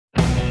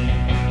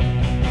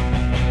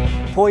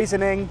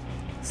Poisoning,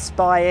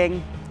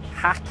 spying,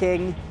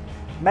 hacking,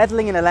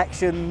 meddling in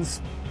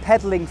elections,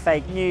 peddling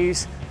fake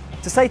news.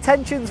 To say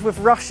tensions with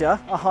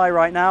Russia are high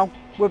right now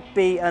would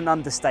be an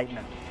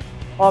understatement.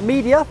 Our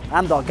media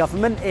and our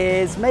government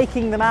is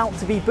making them out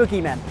to be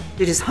boogeymen.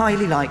 It is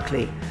highly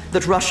likely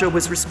that Russia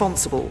was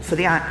responsible for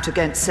the act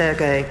against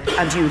Sergei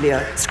and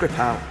Yulia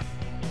Skripal.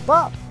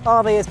 But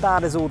are they as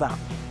bad as all that?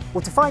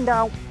 Well, to find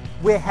out,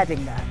 we're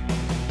heading there.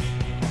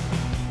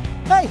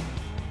 Hey,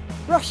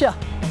 Russia!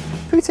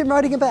 Putin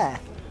riding a bear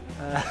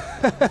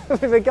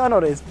with a gun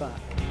on his back.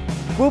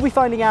 We'll be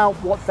finding out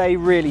what they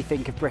really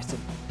think of Britain.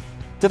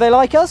 Do they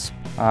like us?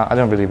 I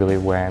don't really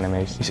believe we're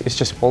enemies. It's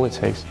just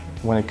politics.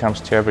 When it comes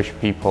to average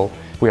people,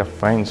 we are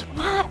friends.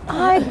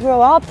 I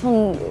grew up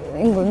on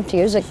English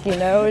music, you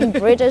know, in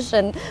British,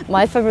 and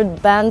my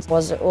favorite band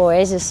was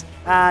Oasis.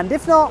 And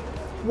if not,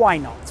 why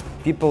not?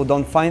 People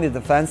don't find it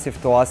offensive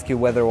to ask you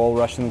whether all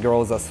Russian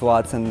girls are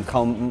sluts and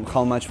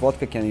how much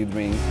vodka can you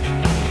drink.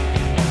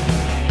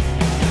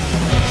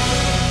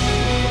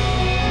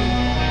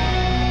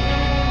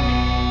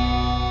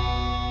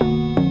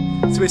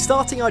 So we're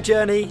starting our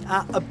journey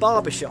at a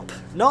barbershop.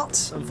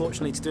 Not,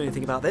 unfortunately, to do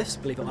anything about this,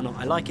 believe it or not,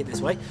 I like it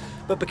this way,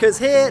 but because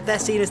here they're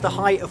seen as the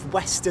height of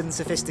Western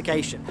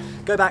sophistication.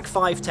 Go back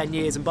 5–10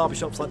 years and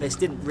barbershops like this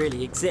didn't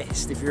really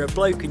exist. If you're a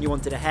bloke and you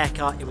wanted a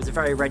haircut, it was a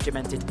very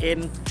regimented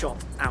in, chop,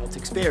 out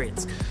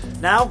experience.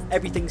 Now,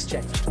 everything's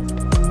changed.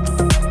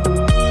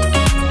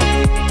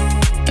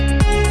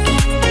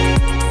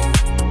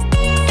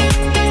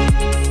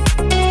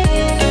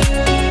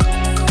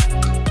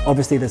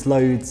 Obviously there's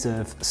loads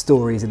of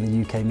stories in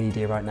the UK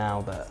media right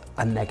now that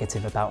are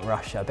negative about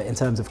Russia, but in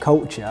terms of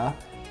culture,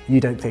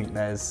 you don't think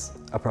there's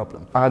a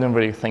problem? I don't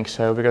really think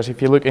so, because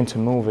if you look into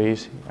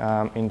movies,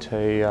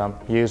 into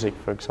music,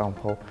 for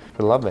example,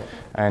 we love it.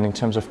 And in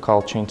terms of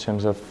culture, in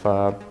terms of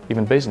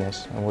even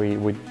business,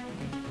 we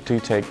do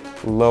take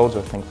loads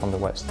of things from the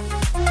West.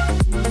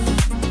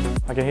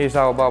 Okay, here's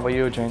our barber,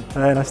 Eugene.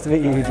 Hello, nice to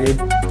meet you, Eugene.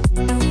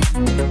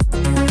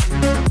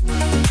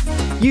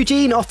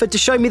 Eugene offered to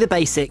show me the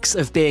basics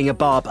of being a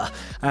barber,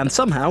 and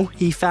somehow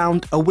he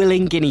found a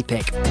willing guinea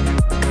pig.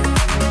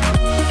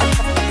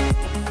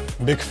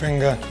 Big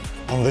finger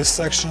on this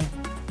section.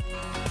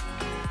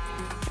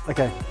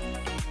 Okay,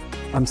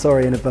 I'm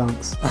sorry in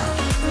advance.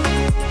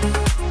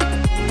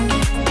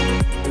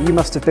 You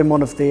must have been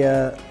one of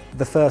the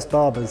first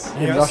barbers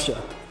in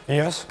Russia.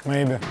 Yes,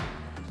 maybe.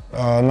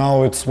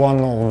 Now it's one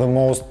of the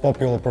most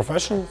popular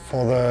professions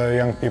for the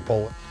young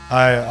people.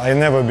 I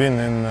never been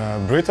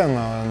in Britain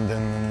and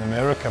in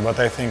America, but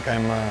I think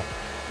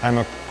I'm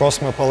a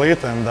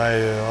cosmopolite and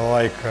I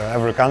like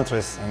every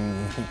country.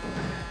 And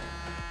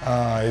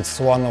it's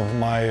one of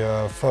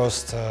my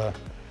first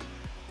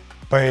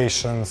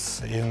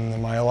passions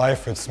in my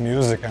life. It's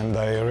music, and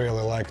I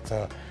really liked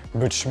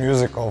British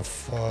music of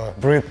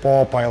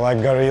Britpop. I like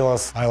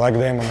Gorillaz, I like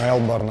Damon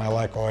Albarn, I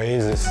like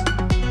Oasis.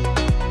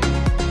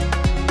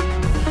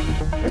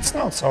 It's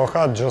not so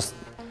hard, just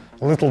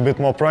a little bit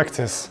more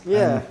practice.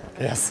 Yeah. And,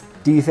 yes.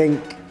 Do you think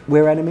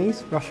we're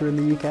enemies, Russia and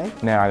the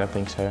UK? No, I don't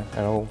think so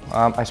at all.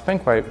 I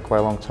spent quite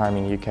a long time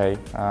in the UK,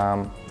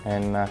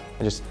 and I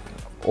just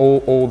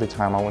all the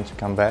time I want to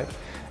come back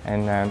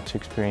and to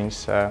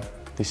experience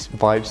these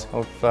vibes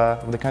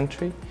of the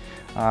country.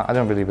 I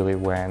don't really believe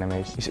we're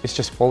enemies. It's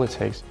just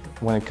politics.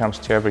 When it comes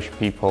to average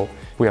people,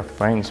 we are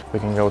friends. We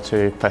can go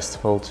to a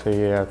festival,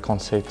 to a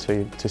concert,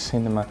 to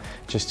cinema,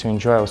 just to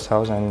enjoy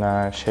ourselves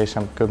and share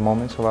some good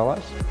moments of our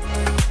lives.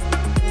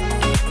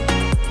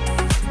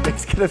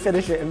 He's going to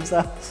finish it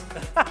himself.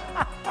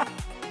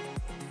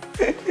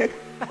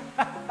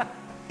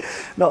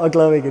 Not a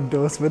glowing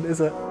endorsement,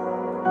 is it?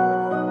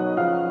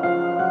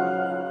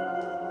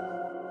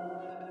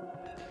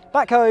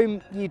 Back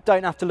home, you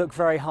don't have to look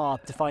very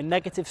hard to find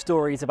negative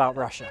stories about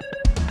Russia.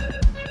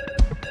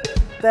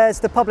 There's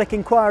the public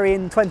inquiry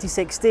in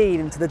 2016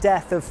 into the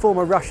death of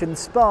former Russian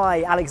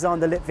spy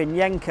Alexander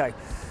Litvinenko.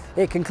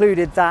 It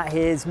concluded that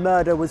his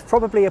murder was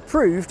probably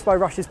approved by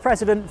Russia's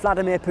President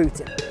Vladimir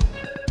Putin.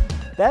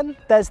 Then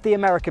there's the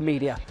American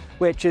media,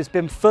 which has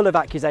been full of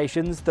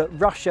accusations that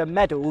Russia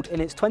meddled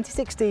in its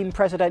 2016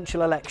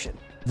 presidential election.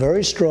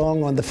 Very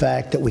strong on the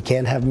fact that we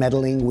can't have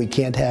meddling, we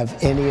can't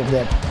have any of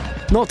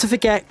that. Not to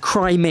forget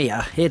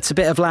Crimea. It's a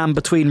bit of land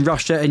between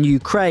Russia and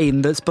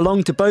Ukraine that's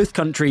belonged to both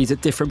countries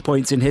at different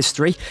points in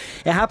history.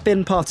 It had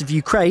been part of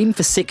Ukraine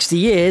for 60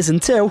 years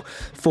until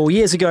 4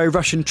 years ago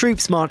Russian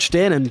troops marched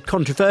in and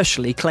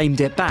controversially claimed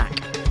it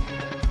back.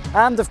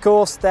 And of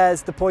course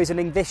there's the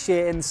poisoning this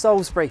year in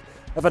Salisbury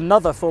of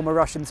another former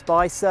Russian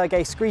spy,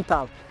 Sergei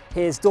Skripal,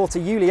 his daughter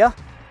Yulia,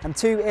 and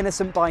 2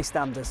 innocent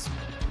bystanders.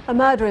 A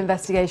murder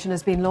investigation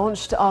has been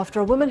launched after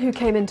a woman who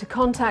came into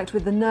contact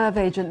with the nerve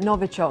agent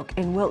Novichok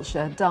in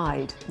Wiltshire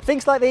died.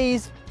 Things like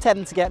these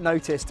tend to get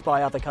noticed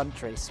by other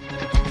countries.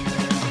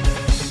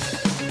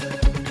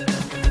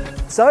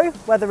 So,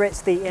 whether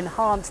it's the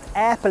enhanced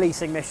air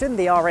policing mission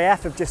the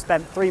RAF have just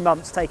spent 3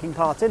 months taking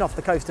part in off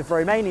the coast of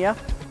Romania,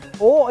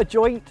 or a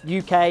joint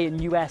UK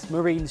and US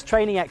Marines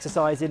training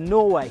exercise in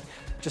Norway,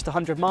 just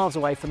 100 miles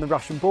away from the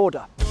Russian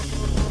border.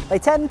 they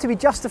tend to be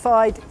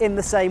justified in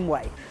the same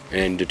way.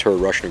 And deter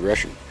Russian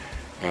aggression.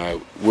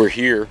 We're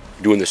here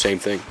doing the same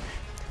thing.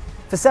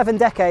 For 7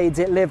 decades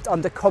it lived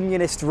under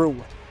communist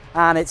rule,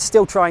 and it's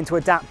still trying to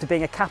adapt to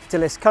being a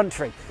capitalist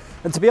country.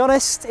 And to be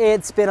honest,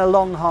 it's been a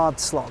long, hard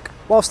slog.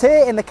 Whilst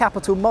here in the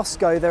capital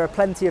Moscow there are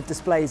plenty of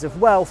displays of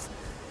wealth,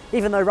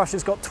 even though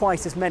Russia's got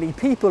twice as many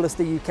people as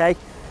the UK,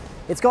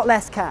 it's got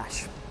less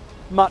cash.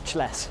 Much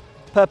less.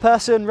 Per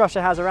person,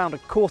 Russia has around a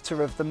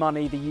quarter of the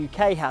money the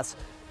UK has,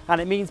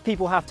 and it means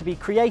people have to be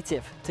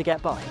creative to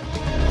get by.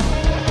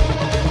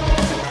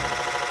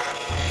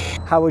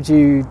 How would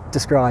you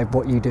describe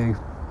what you do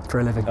for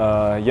a living?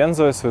 Я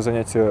называю свое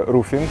занятие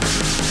руфинг.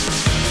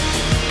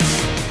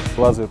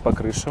 Лазаю по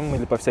крышам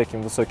или по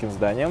всяким высоким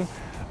зданиям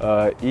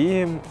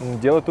и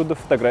делаю оттуда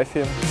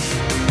фотографии.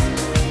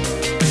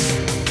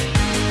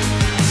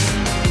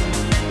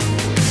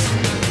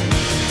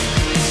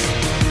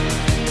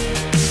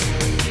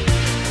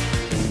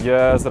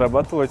 Я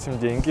зарабатывал этим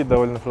деньги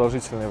довольно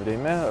продолжительное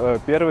время.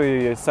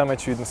 Первый, самый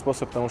очевидный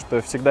способ, потому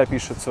что всегда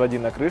пишут «своди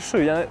на крышу».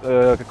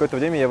 Какое-то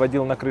время я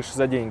водил на крыше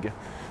за деньги.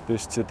 То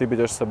есть ты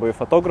берешь с собой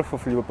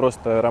фотографов, либо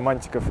просто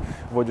романтиков,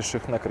 водишь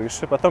их на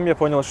крыше. Потом я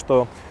понял,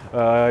 что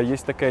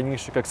есть такая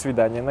ниша, как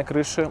свидание на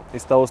крыше, и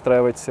стал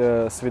устраивать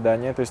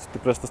свидания. То есть ты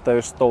просто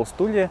ставишь стол,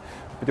 стулья,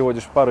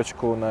 переводишь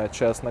парочку на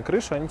час на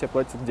крышу, они тебе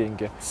платят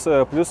деньги.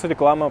 Плюс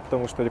реклама,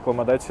 потому что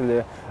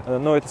рекламодатели,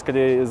 но это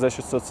скорее за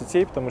счет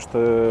соцсетей, потому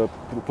что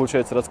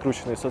получается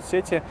раскрученные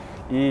соцсети,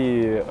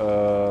 и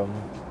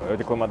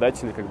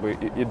рекламодатели как бы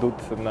идут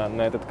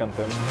на этот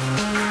контент.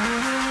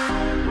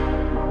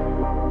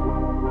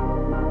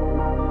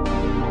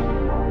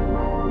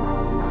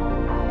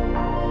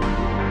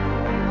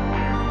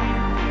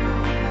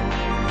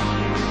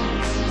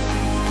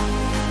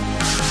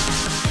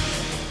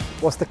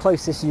 What's the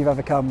closest you've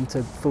ever come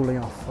to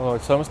falling off?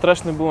 Самый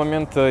страшный был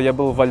момент, я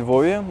был во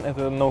Львове,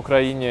 это на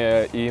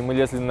Украине, и мы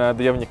лезли на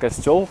древний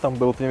костел, там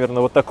был примерно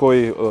вот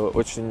такой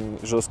очень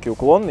жесткий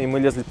уклон, и мы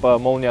лезли по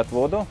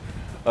молниеотводу,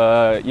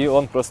 и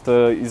он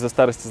просто из-за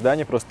старости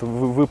здания просто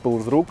выпал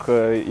из рук,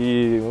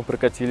 и мы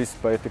прокатились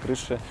по этой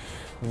крыше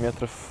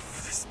метров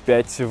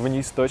 5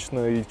 вниз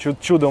точно, и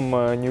чудом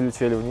не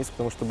улетели вниз,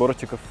 потому что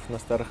бортиков на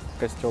старых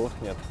костелах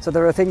нет. So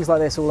there are things like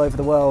this all over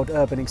the world,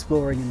 urban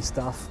exploring and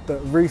stuff,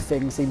 but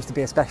roofing seems to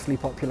be especially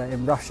popular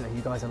in Russia.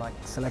 You guys are like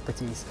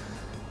celebrities.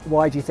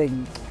 Why do you think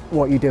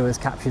what you do has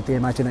captured the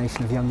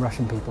imagination of young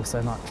Russian people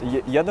so much?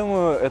 Я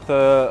думаю,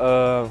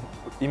 это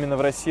именно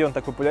в России он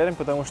так популярен,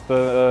 потому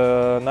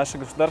что наше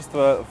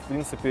государство, в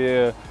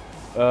принципе,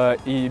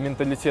 и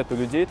менталитет у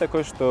людей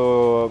такой,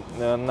 что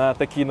на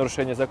такие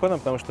нарушения закона,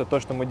 потому что то,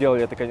 что мы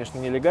делали, это, конечно,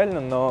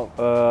 нелегально, но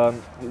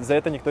за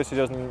это никто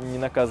серьезно не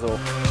наказывал.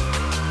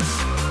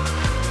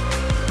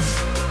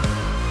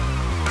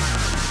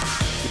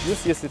 И плюс,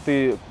 если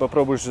ты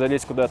попробуешь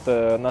залезть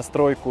куда-то на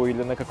стройку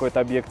или на какой-то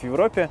объект в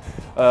Европе,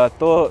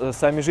 то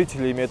сами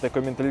жители имеют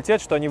такой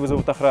менталитет, что они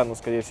вызовут охрану,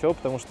 скорее всего,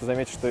 потому что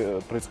заметят,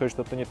 что происходит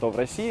что-то не то. В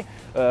России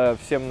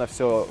всем на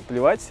все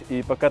плевать,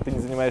 и пока ты не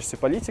занимаешься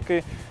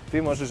политикой,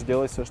 ты можешь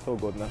делать все, что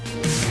угодно.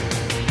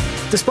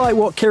 Despite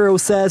what Kirill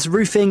says,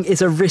 roofing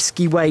is a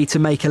risky way to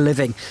make a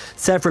living.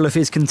 Several of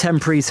his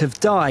contemporaries have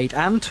died,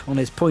 and, on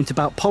his point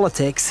about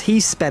politics,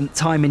 he's spent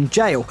time in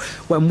jail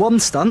when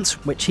one stunt,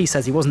 which he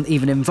says he wasn't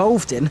even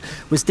involved in,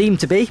 was deemed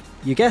to be,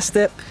 you guessed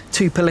it,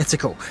 too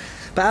political.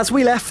 But as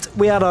we left,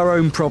 we had our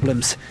own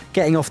problems.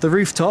 Getting off the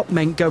rooftop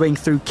meant going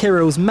through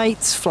Kirill's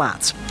mate's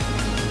flat.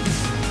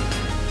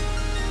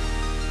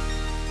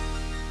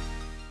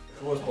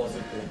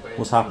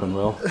 What's happened,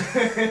 Will?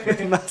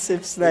 A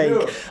massive snake,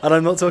 and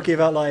I'm not talking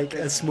about like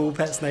a small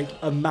pet snake,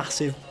 a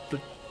massive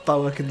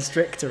boa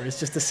constrictor has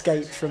just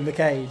escaped from the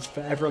cage,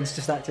 but everyone's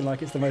just acting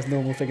like it's the most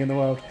normal thing in the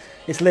world.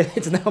 It's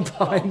now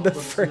behind the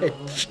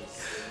fridge.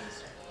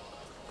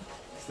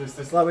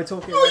 Like we're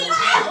talking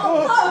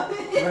about...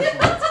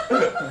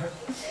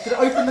 Did it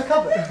open the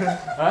cupboard?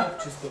 Huh?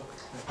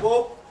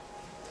 Whoa.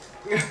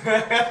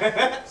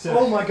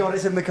 Oh my god,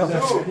 it's in the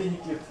cupboard.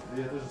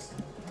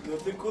 Ну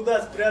ты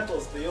куда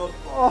спрятался-то, ёлка?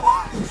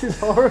 Oh, this is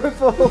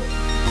horrible.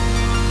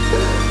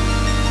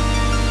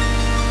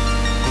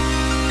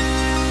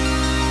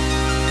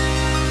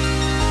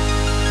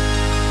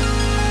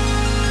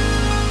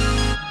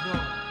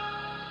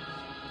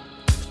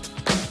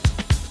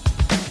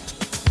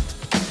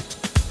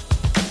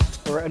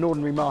 We're at an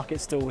ordinary market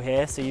stall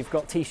here, so you've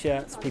got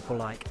t-shirts, people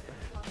like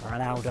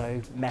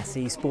Ronaldo,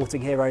 Messi,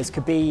 sporting heroes,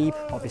 Khabib,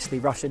 obviously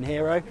Russian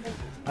hero,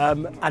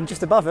 and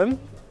just above him,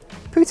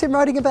 Putin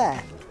riding a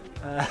bear.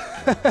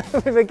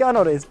 With a gun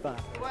on his back.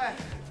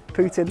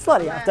 Putin,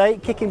 slightly out of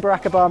date, kicking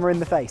Barack Obama in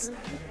the face.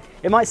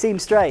 It might seem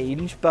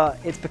strange, but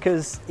it's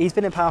because he's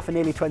been in power for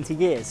nearly 20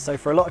 years. So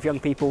for a lot of young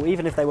people,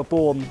 even if they were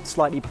born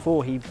slightly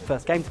before he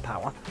first came to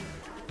power,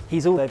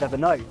 he's all they've ever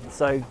known.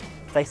 So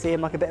they see him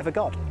like a bit of a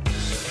god.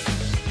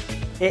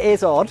 It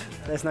is odd,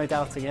 there's no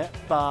doubting it,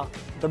 but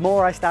the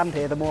more I stand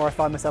here, the more I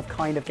find myself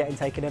kind of getting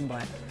taken in by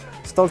it.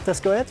 Stolta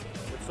skojet?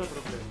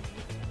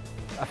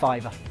 A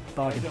fiver.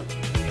 Bargain.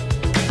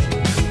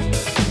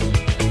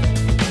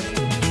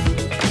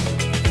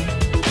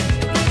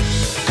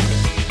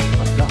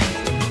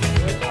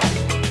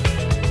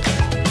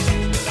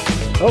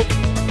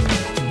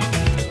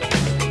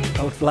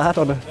 Vlad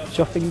on a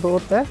chopping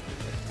board there.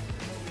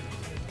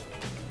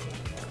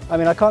 I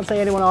mean, I can't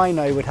say anyone I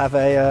know would have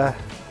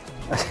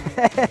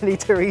any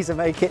Theresa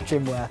May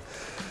kitchenware,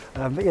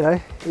 but you know,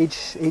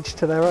 each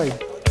to their own.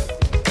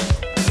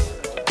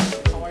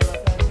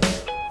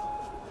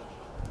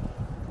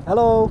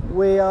 Hello,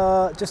 we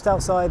are just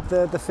outside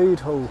the food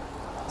hall.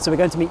 So we're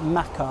going to meet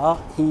Makar.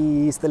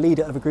 He's the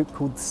leader of a group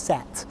called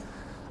SET.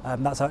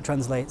 That's how it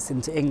translates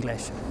into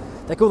English.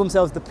 They call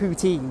themselves the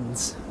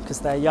Poutines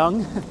because they're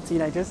young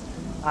teenagers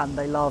and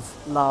they love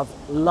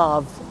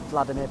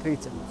Vladimir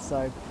Putin.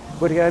 So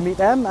we're going to go meet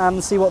them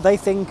and see what they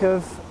think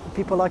of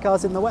people like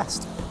us in the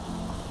West.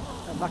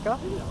 Makar?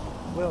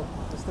 Will,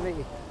 just to meet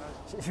you.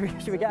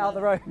 Should we get out of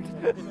the road?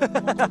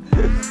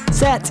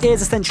 SET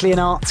is essentially an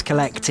art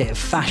collective.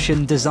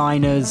 Fashion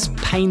designers,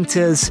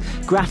 painters,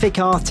 graphic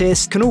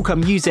artists can all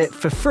come use it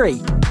for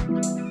free.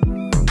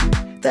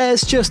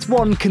 There's just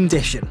one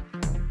condition.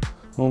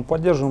 Ну, мы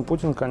поддерживаем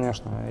Путина,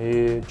 конечно.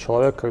 И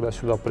человек, когда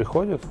сюда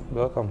приходит,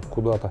 да, там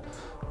куда-то,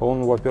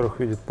 он,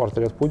 во-первых, видит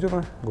портрет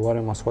Путина,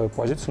 говорим о своей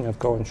позиции, ни от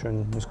кого ничего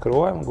не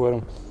скрываем,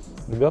 говорим,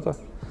 ребята,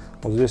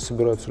 вот здесь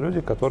собираются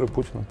люди, которые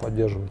Путина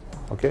поддерживают.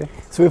 Okay?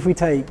 So if we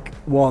take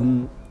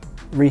one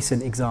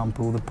recent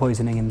example, the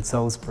poisoning in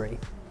Salisbury,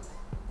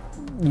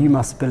 you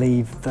must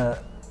believe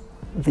that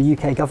the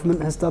UK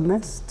government has done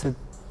this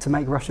to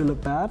make Russia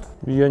look bad?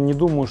 Я не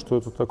думаю, что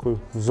это такой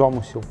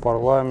замысел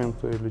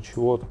парламента или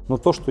чего-то. Но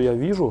то, что я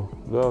вижу,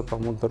 да,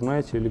 там в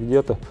интернете или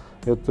где-то,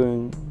 это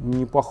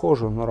не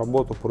похоже на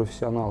работу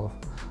профессионалов.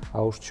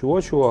 А уж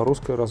чего-чего, а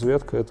русская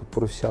разведка — это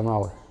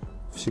профессионалы.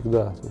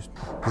 Всегда. То есть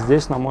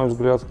здесь, на мой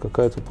взгляд,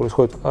 какая-то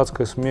происходит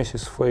адская смесь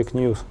из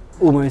фейк-ньюс.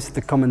 Almost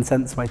the common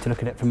sense way to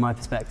look at it from my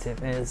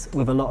perspective is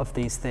with a lot of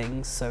these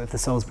things, so with the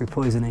Salisbury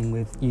poisoning,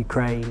 with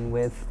Ukraine,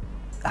 with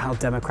how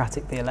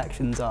democratic the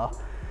elections are,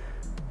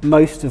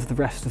 most of the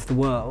rest of the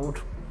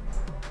world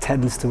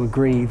tends to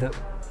agree that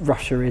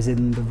Russia is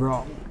in the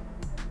wrong.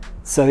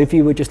 So if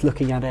you were just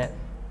looking at it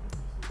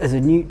as a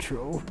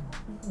neutral,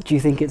 do you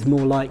think it's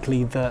more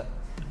likely that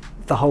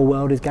the whole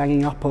world is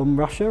ganging up on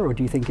Russia, or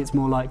do you think it's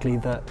more likely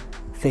that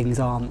things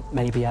aren't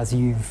maybe as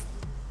you've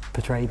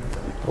portrayed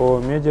them? О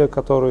медиа,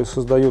 которые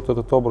создают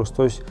этот образ,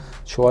 то есть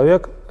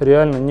человек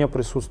реально не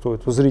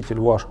присутствует, зритель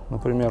ваш,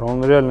 например,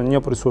 он реально не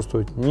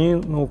присутствует ни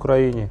на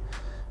Украине,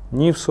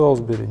 ни в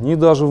Салсбери, ни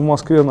даже в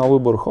Москве на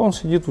выборах. Он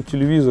сидит у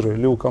телевизора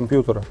или у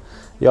компьютера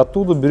и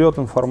оттуда берет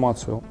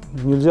информацию.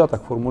 Нельзя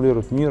так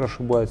формулировать, мир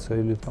ошибается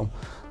или там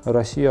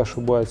Россия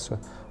ошибается.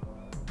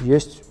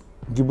 Есть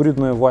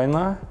гибридная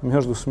война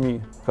между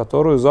СМИ,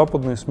 которую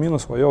западные СМИ на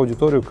свою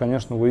аудиторию,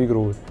 конечно,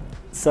 выигрывают.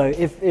 So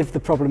if the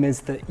problem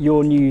is that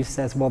your news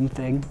says one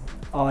thing,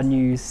 our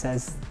news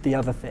says the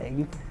other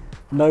thing,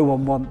 no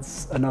one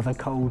wants another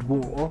Cold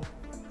War,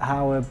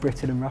 how are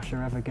Britain and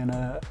Russia ever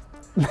gonna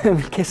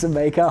kiss and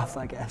make up,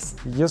 I guess?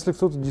 Если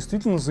кто-то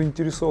действительно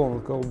заинтересован,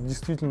 кому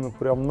действительно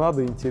прям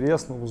надо,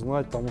 интересно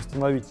узнать, там,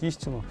 установить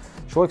истину,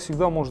 человек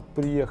всегда может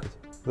приехать.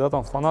 Да,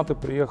 там фанаты,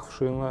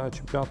 приехавшие на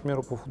чемпионат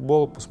мира по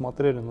футболу,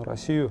 посмотрели на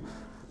Россию.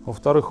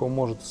 Во-вторых, он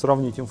может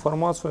сравнить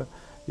информацию.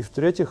 И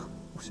в-третьих,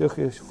 у всех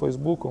есть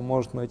Facebook, он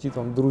может найти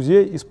там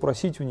друзей и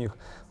спросить у них,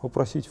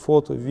 попросить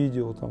фото,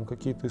 видео, там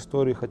какие-то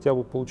истории, хотя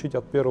бы получить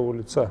от первого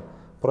лица,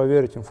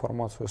 проверить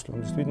информацию, если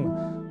он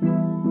действительно...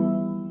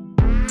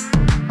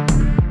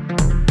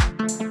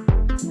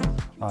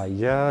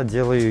 Я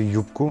делаю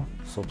юбку,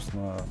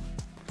 собственно,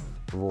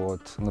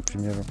 вот,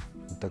 например,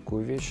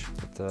 такую вещь,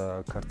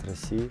 это карта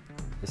России,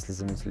 если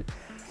заметили.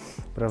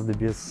 Правда,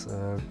 без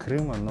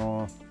Крыма,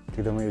 но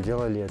когда мы ее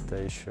делали, это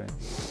еще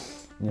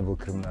не был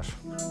Крым наш.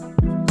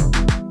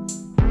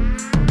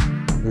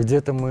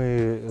 Где-то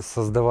мы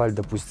создавали,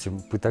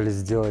 допустим, пытались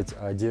сделать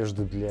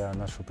одежду для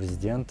нашего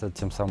президента,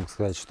 тем самым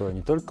сказать, что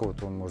не только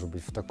вот он может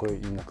быть в такой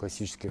именно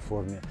классической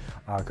форме,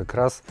 а как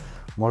раз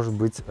может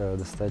быть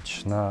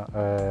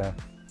достаточно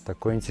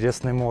такой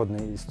интересной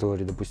модной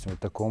истории, допустим, в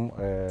таком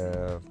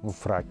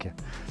фраке.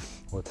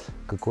 Вот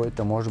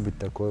какой-то, может быть,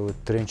 такой вот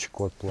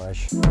тренч-кот,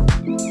 плащ.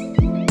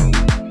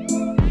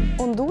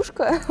 Он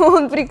душка,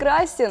 он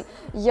прекрасен.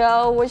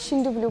 Я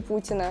очень люблю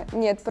Путина.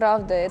 Нет,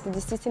 правда, это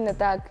действительно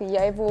так.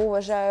 Я его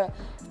уважаю.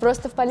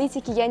 Просто в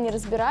политике я не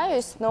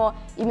разбираюсь, но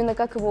именно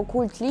как его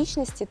культ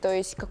личности, то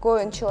есть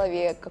какой он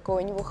человек,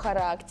 какой у него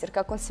характер,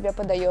 как он себя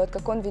подает,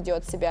 как он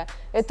ведет себя.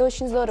 Это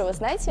очень здорово,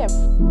 знаете?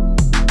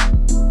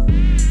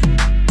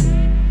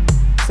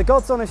 So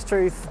God's honest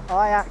truth,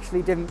 I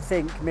actually didn't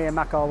think me and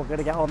Makar were going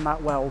to get on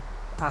that well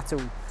at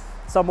all.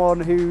 Someone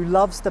who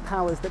loves the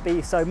powers that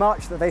be so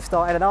much that they've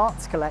started an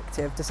arts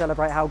collective to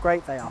celebrate how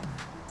great they are.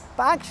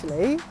 But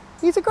actually,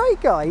 he's a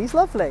great guy, he's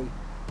lovely.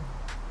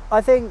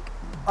 I think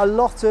a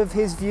lot of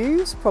his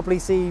views probably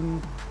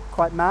seem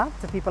quite mad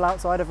to people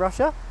outside of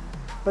Russia,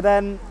 but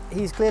then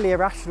he's clearly a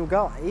rational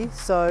guy,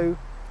 so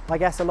I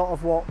guess a lot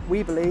of what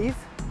we believe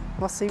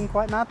must seem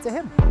quite mad to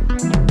him.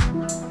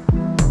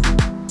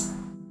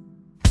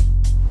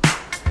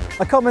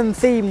 A common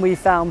theme we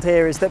found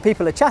here is that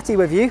people are chatty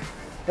with you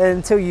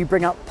until you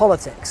bring up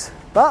politics.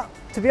 But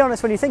to be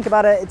honest, when you think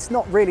about it, it's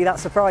not really that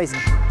surprising.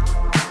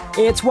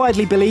 It's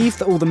widely believed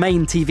that all the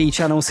main TV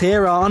channels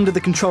here are under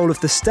the control of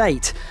the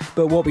state,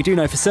 but what we do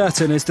know for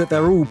certain is that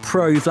they're all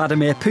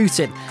pro-Vladimir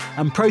Putin,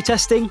 and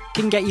protesting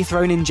can get you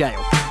thrown in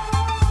jail.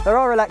 There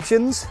are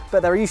elections,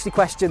 but there are usually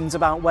questions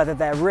about whether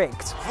they're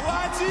rigged.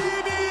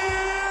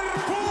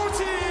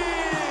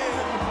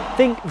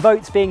 Think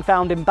votes being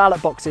found in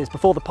ballot boxes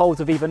before the polls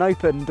have even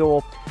opened,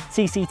 or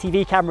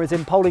CCTV cameras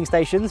in polling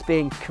stations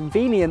being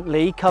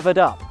conveniently covered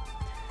up.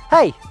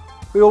 Hey,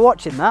 we were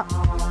watching that.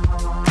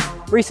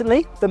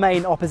 Recently, the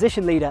main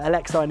opposition leader,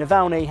 Alexei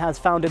Navalny, has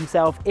found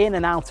himself in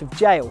and out of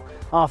jail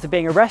after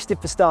being arrested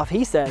for stuff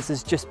he says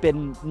has just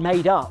been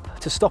made up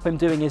to stop him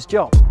doing his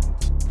job.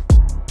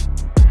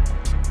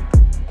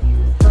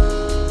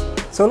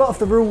 So a lot of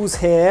the rules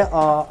here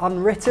are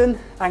unwritten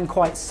and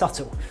quite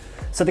subtle.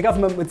 So the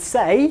government would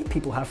say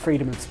people have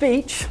freedom of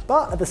speech,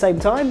 but at the same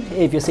time,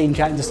 if you're seen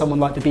chatting to someone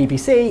like the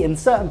BBC in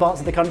certain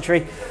parts of the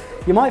country,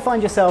 you might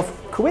find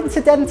yourself,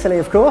 coincidentally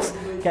of course,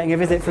 getting a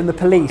visit from the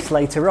police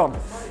later on.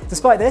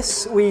 Despite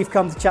this, we've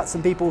come to chat to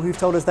some people who've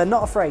told us they're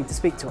not afraid to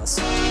speak to us.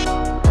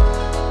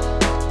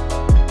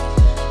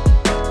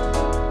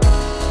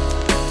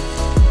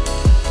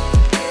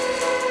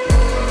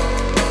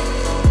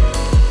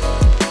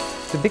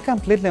 To be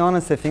completely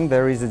honest, I think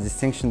there is a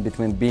distinction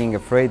between being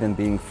afraid and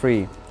being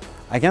free.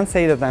 I can't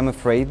say that I'm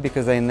afraid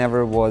because I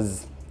never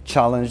was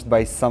challenged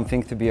by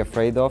something to be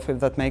afraid of, if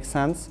that makes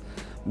sense.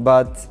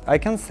 But I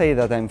can say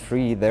that I'm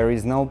free. There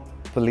is no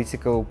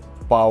political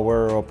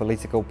power or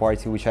political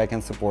party which I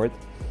can support,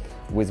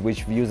 with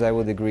which views I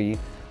would agree.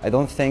 I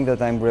don't think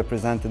that I'm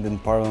represented in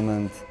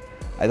parliament.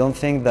 I don't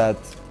think that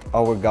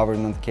our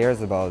government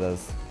cares about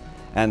us.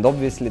 And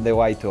obviously they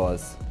lie to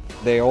us.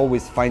 They're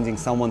always finding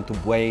someone to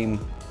blame.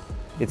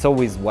 It's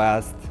always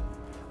West,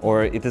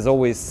 or it is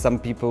always some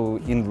people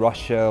in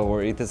Russia,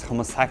 or it is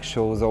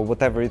homosexuals, or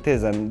whatever it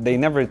is, and they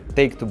never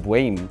take to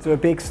blame. So a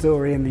big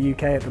story in the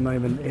UK at the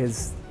moment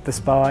is the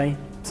spy,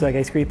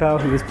 Sergei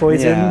Skripal, who was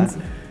poisoned.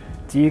 Yeah.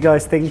 Do you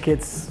guys think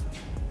it's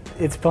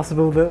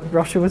possible that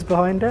Russia was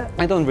behind it?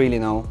 I don't really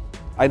know.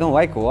 I don't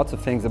like lots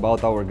of things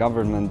about our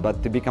government,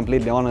 but to be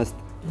completely honest,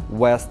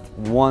 West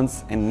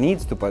wants and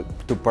needs to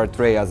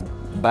portray us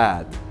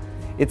bad.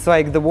 It's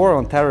like the war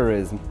on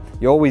terrorism.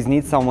 You always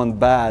need someone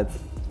bad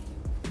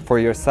for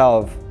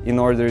yourself in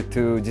order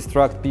to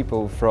distract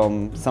people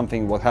from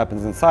something what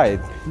happens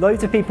inside.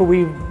 Loads of people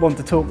we want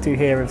to talk to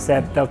here have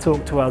said they'll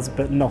talk to us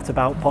but not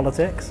about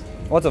politics.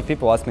 Lots of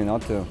people asked me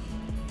not to.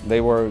 They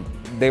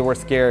were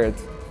scared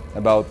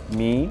about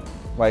me,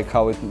 like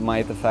how it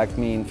might affect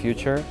me in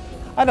future.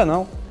 I don't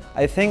know.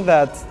 I think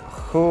that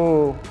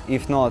who,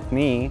 if not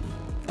me,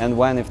 and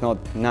when, if not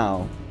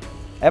now,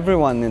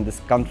 everyone in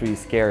this country is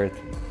scared.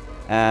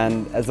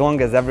 And as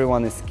long as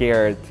everyone is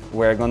scared,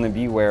 we're gonna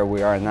be where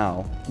we are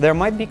now. There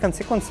might be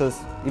consequences,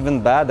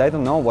 even bad. I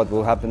don't know what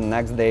will happen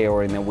next day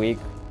or in a week,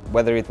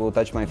 whether it will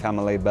touch my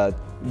family, but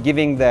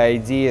giving the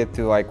idea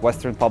to like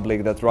Western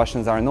public that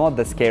Russians are not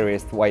the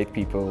scariest white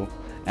people,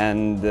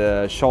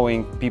 and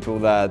showing people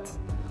that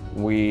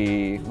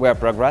we are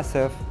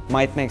progressive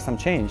might make some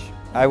change.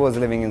 I was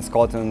living in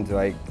Scotland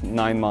like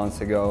 9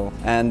 months ago,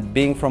 and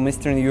being from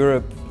Eastern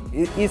Europe,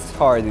 it's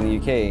hard in the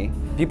UK.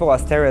 People are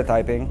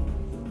stereotyping.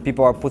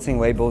 People are putting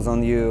labels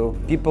on you.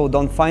 People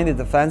don't find it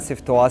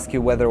offensive to ask you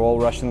whether all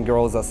Russian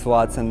girls are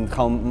sluts and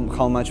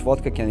how much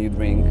vodka can you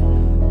drink.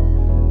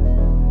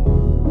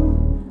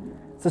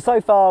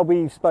 So far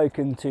we've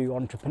spoken to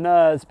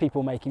entrepreneurs,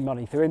 people making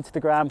money through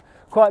Instagram,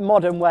 quite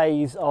modern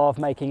ways of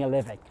making a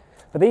living.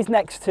 But these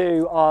next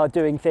two are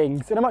doing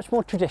things in a much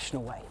more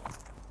traditional way.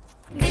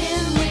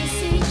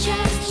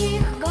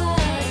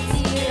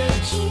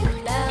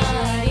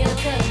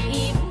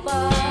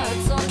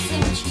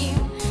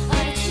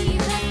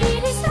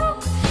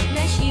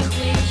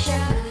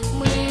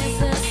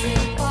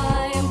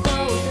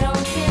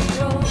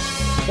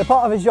 They're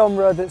part of a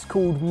genre that's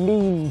called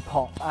meme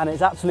pop, and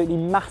it's absolutely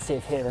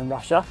massive here in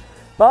Russia,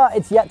 but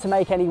it's yet to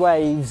make any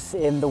waves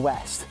in the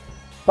West.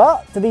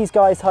 But do these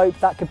guys hope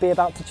that could be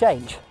about to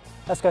change?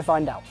 Let's go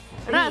find out.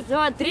 Раз,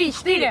 два, три,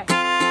 четыре.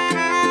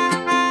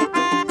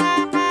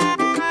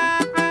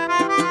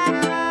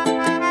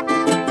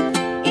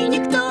 И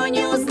никто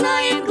не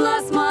узнает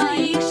глаз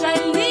моих,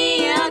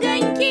 шальные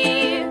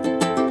огоньки.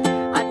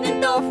 От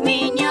ментов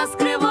меня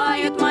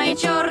скрывают мои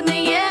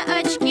черные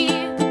очки.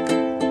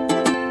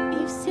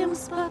 И всем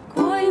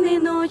спокойной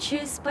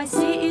ночи,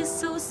 спаси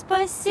Иисус,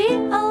 спаси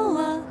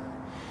Аллах.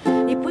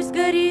 И пусть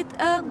горит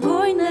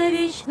огонь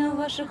навечно в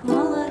ваших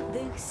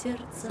молодых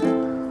сердцах.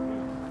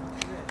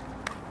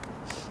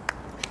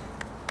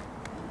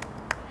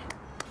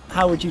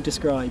 How would you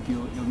describe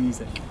your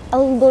music? A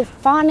little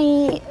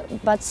funny,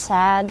 but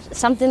sad,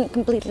 something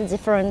completely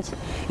different.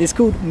 It's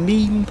called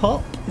meme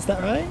pop, is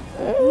that right?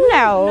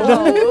 No,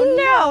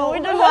 no, we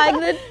don't like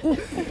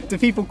that. Do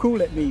people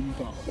call it meme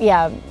pop?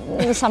 Yeah,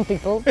 some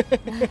people.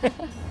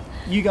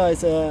 You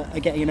guys are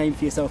getting a name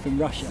for yourself in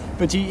Russia,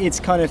 but it's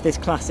kind of this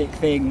classic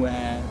thing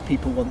where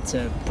people want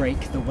to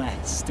break the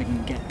West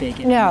and get big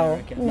in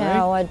America,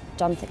 No, I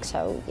don't think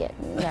so. Yeah,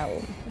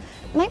 no.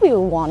 Maybe we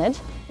wanted.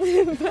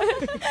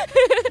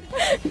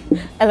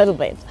 A little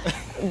bit.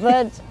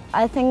 But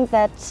I think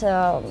that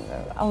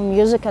our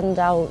music and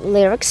our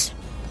lyrics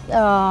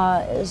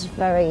is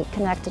very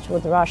connected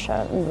with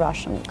Russia and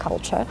Russian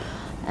culture,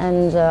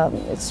 and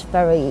it's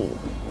very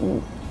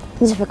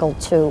difficult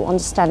to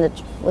understand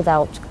it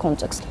without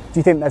context. Do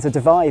you think there's a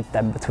divide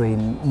then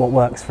between what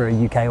works for a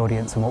UK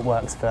audience and what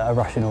works for a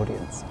Russian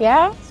audience?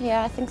 Yeah,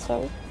 I think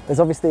so. There's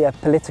obviously a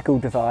political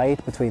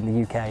divide between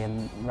the UK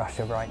and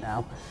Russia right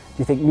now. Do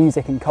you think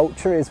music and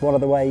culture is one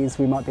of the ways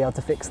we might be able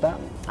to fix that?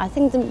 I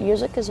think the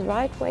music is the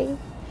right way,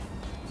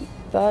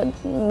 but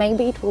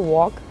maybe it will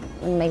work,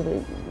 and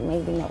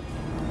maybe no.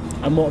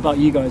 And what about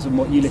you guys and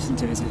what you listen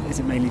to? Is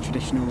it mainly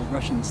traditional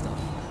Russian stuff?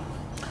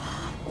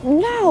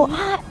 No,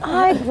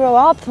 I grew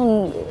up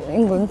on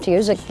England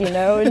music, you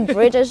know, in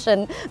British,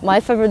 and my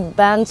favorite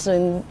band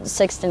in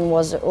 16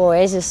 was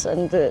Oasis,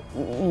 and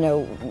you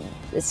know,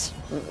 it's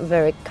a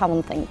very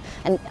common thing.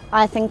 And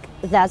I think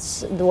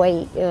that's the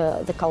way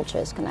the culture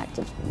is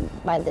connected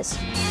by this.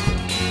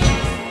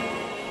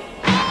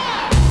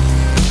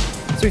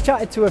 So we've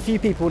chatted to a few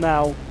people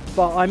now,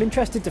 but I'm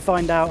interested to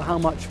find out how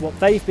much what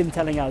they've been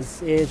telling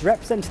us is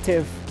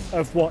representative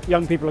of what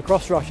young people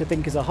across Russia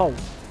think as a whole.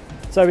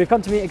 So we've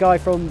come to meet a guy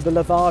from the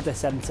Levada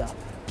Centre.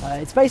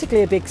 It's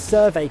basically a big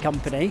survey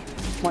company.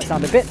 Might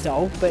sound a bit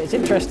dull, but it's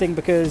interesting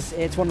because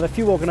it's one of the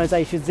few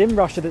organisations in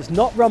Russia that's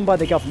not run by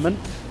the government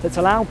that's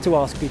allowed to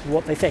ask people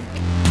what they think.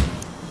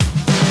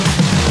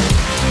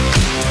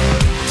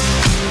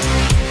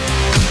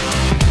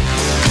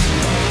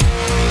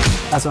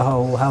 As a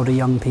whole, how do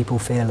young people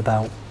feel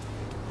about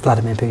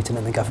Vladimir Putin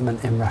and the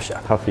government in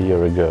Russia? Half a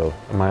year ago,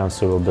 my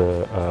answer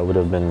would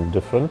have been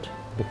different,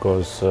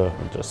 because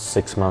just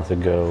 6 months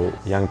ago,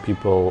 young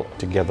people,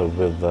 together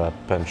with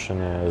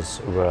pensioners,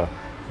 were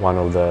one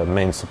of the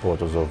main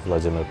supporters of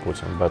Vladimir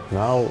Putin. But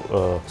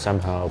now,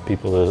 somehow,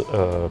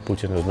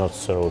 Putin is not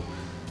so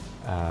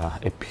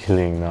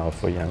appealing now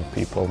for young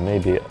people.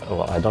 Maybe,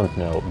 well, I don't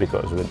know,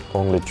 because we're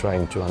only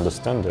trying to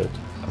understand it.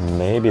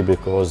 Maybe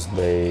because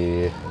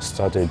they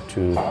started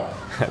to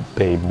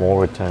pay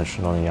more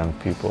attention on young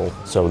people.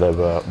 So there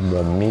were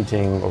more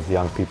meetings of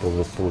young people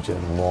with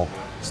Putin, more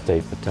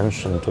state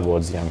attention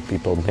towards young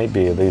people.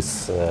 Maybe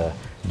this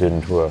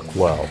didn't work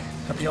well.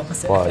 The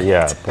opposite. Well,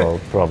 yeah,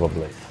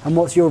 probably. And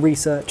what's your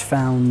research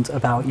found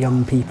about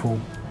young people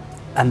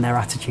and their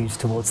attitudes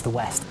towards the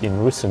West?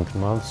 In recent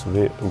months,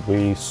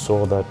 we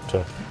saw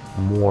that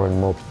more and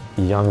more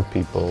young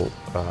people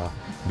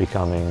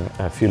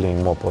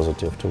feeling more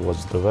positive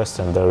towards the West,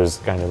 and there is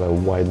kind of a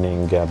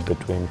widening gap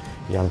between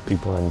young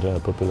people and the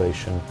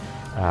population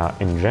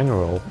in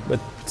general.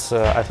 But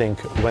I think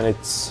when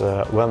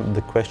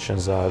the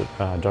questions are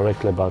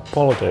directly about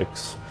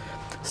politics,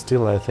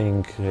 still I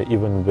think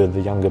even with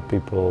the younger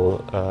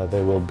people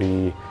they will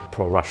be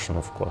pro-Russian,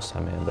 of course.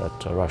 I mean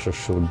that Russia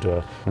should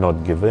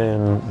not give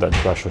in, that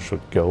Russia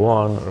should go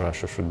on,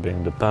 Russia should be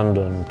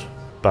independent.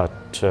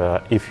 But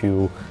if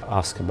you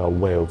ask about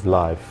way of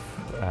life,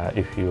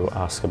 if you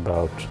ask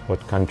about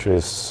what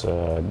countries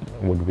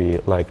would we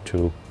like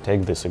to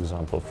take this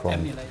example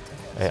from,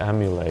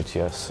 emulate,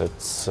 yes,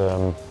 it's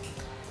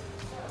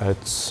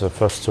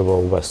first of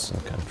all Western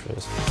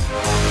countries.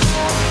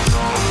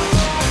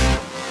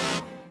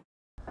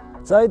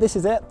 So this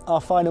is it,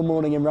 our final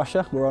morning in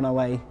Russia. We're on our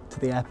way to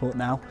the airport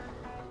now.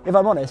 If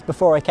I'm honest,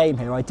 before I came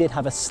here, I did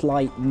have a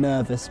slight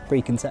nervous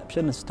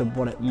preconception as to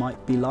what it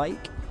might be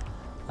like.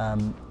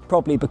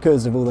 Probably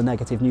because of all the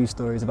negative news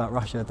stories about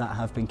Russia that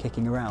have been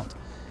kicking around.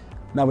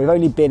 Now, we've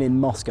only been in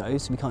Moscow,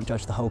 so we can't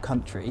judge the whole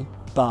country,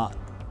 but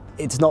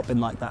it's not been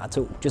like that at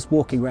all. Just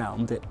walking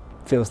around, it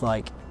feels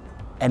like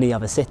any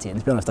other city, and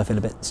to be honest, I feel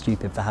a bit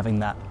stupid for having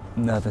that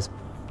nervous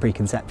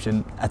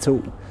preconception at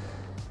all.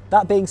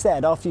 That being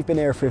said, after you've been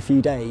here for a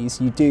few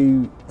days, you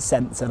do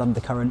sense an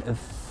undercurrent of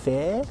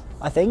fear,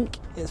 I think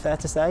it's fair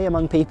to say,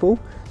 among people.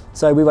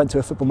 So we went to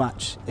a football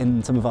match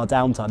in some of our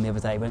downtime the other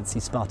day, went to see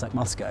Spartak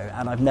Moscow,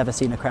 and I've never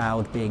seen a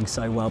crowd being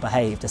so well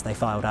behaved as they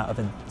filed out of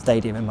a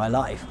stadium in my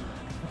life.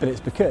 But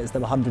it's because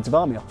there were hundreds of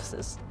army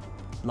officers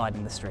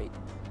lining the street.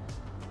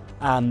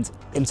 And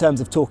in terms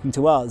of talking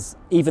to us,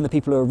 even the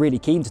people who are really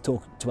keen to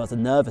talk to us are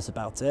nervous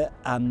about it,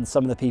 and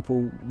some of the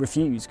people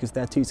refuse because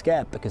they're too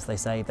scared, because they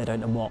say they don't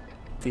know what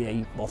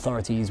the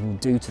authorities will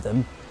do to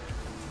them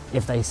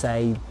if they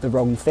say the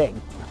wrong thing.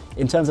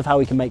 In terms of how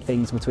we can make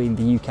things between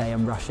the UK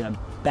and Russia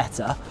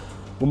better,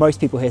 well, most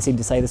people here seem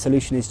to say the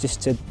solution is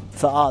just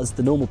for us,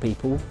 the normal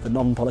people, the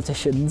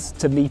non-politicians,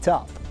 to meet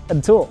up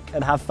and talk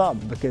and have fun,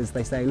 because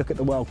they say, look at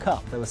the World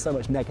Cup, there was so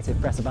much negative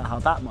press about how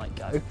that might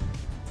go,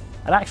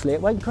 and actually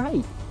it went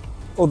great.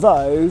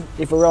 Although,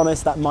 if we're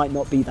honest, that might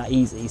not be that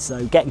easy.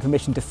 So getting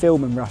permission to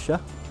film in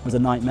Russia was a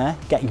nightmare.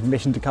 Getting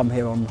permission to come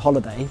here on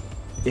holiday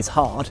is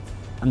hard,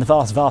 and the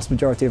vast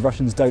majority of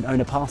Russians don't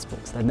own a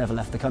passport, so they've never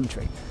left the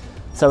country.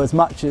 So as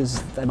much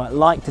as they might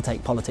like to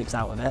take politics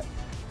out of it,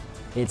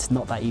 it's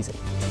not that easy.